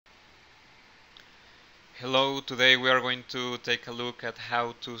Hello, today we are going to take a look at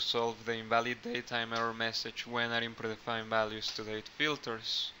how to solve the invalid DateTime error message when adding predefined values to date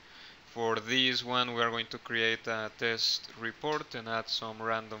filters. For this one we are going to create a test report and add some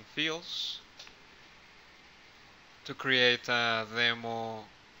random fields to create a demo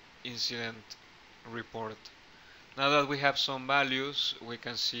incident report. Now that we have some values, we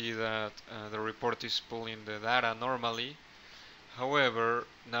can see that the report is pulling the data normally. However,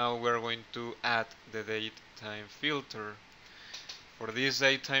 now we're going to add the DateTime filter. For this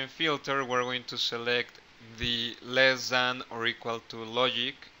DateTime filter, we're going to select the less than or equal to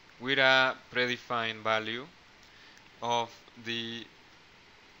logic with a predefined value of the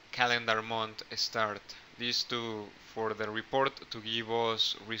calendar month start. This for the report to give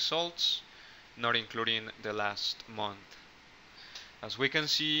us results, not including the last month. As we can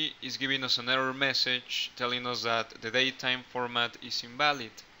see, it's giving us an error message telling us that the DateTime format is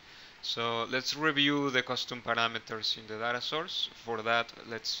invalid. So let's review the custom parameters in the data source. For that,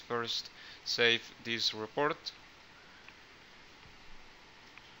 let's first save this report.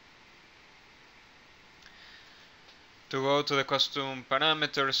 To go to the custom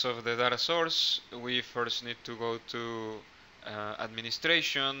parameters of the data source, we first need to go to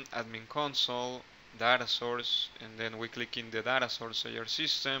administration, admin console, data source, and then we click in the data source of your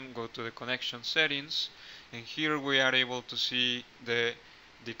system, go to the connection settings, and here we are able to see the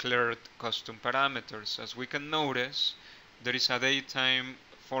declared custom parameters. As we can notice, there is a DateTime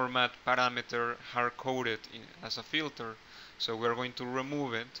format parameter hard-coded as a filter, so we're going to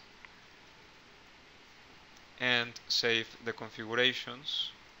remove it and save the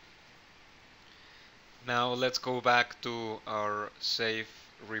configurations. Now let's go back to our save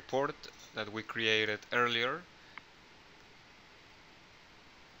report that we created earlier,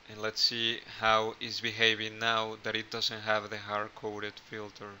 and let's see how it's behaving now that it doesn't have the hard-coded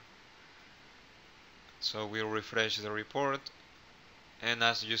filter. So we'll refresh the report, and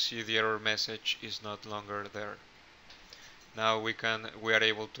as you see, the error message is not longer there. Now we are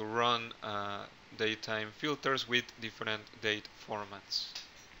able to run DateTime filters with different date formats.